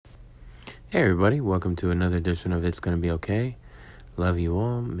Hey everybody, welcome to another edition of It's Gonna Be Okay. Love you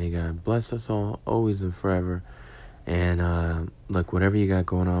all. May God bless us all, always and forever. And look, whatever you got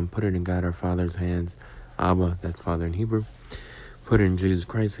going on, put it in God our Father's hands. Abba, that's Father in Hebrew. Put it in Jesus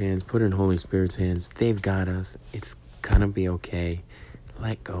Christ's hands. Put it in Holy Spirit's hands. They've got us. It's gonna be okay.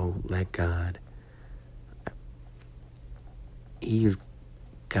 Let go. Let God. He's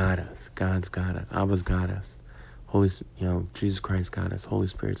got us. God's got us. Abba's got us. Jesus Christ got us. Holy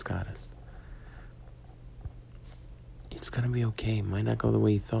Spirit's got us. It's going to be okay. It might not go the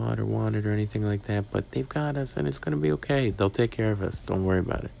way you thought or wanted or anything like that, but they've got us and it's going to be okay. They'll take care of us. Don't worry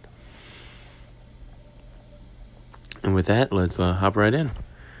about it. And with that, let's hop right in.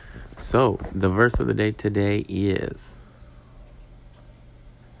 So, the verse of the day today is,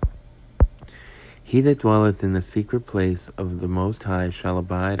 He that dwelleth in the secret place of the Most High shall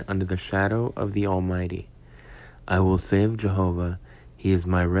abide under the shadow of the Almighty. I will say of Jehovah, He is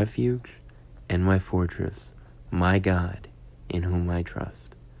my refuge and my fortress, my God, in whom I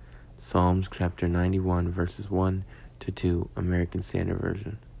trust. Psalms chapter 91, verses 1 to 2, American Standard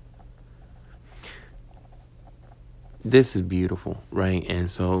Version. This is beautiful, right? And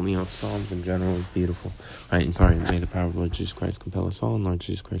so, Psalms in general is beautiful, right? And sorry, may the power of Lord Jesus Christ compel us all. And Lord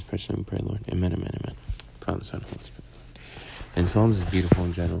Jesus Christ, precious name we pray, Lord. Amen, amen, amen. Father, Son, Holy Spirit. And Psalms is beautiful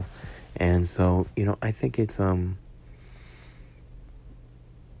in general. And so, I think it's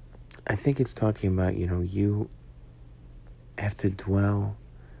talking about, you have to dwell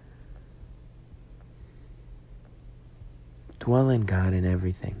in God in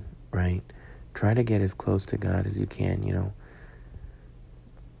everything, right? Try to get as close to God as you can,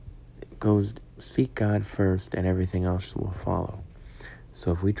 seek God first and everything else will follow.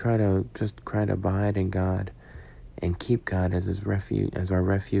 So if we try to abide in God and keep God as His refuge, as our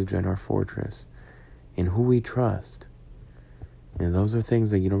refuge and our fortress, in who we trust, those are things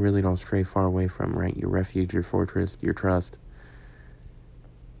that you really don't stray far away from, right? Your refuge, your fortress, your trust.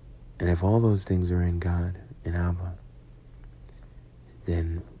 And if all those things are in God, in Abba,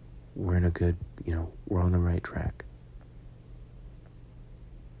 then we're in a good, we're on the right track.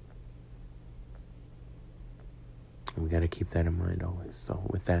 And we got to keep that in mind always. So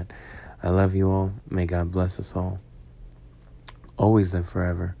with that, I love you all. May God bless us all, always and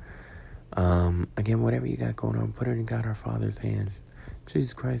forever. Again, whatever you got going on, put it in God our Father's hands,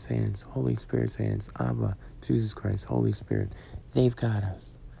 Jesus Christ's hands, Holy Spirit's hands, Abba, Jesus Christ, Holy Spirit. They've got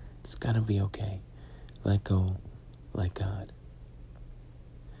us. It's gonna be okay. Let go, let God.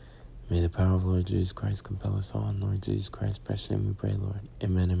 May the power of Lord Jesus Christ compel us all. In Lord Jesus Christ, precious name we pray, Lord.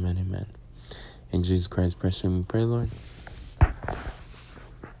 Amen, amen, amen. In Jesus Christ, precious name we pray, Lord.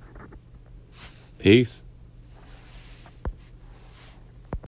 Peace.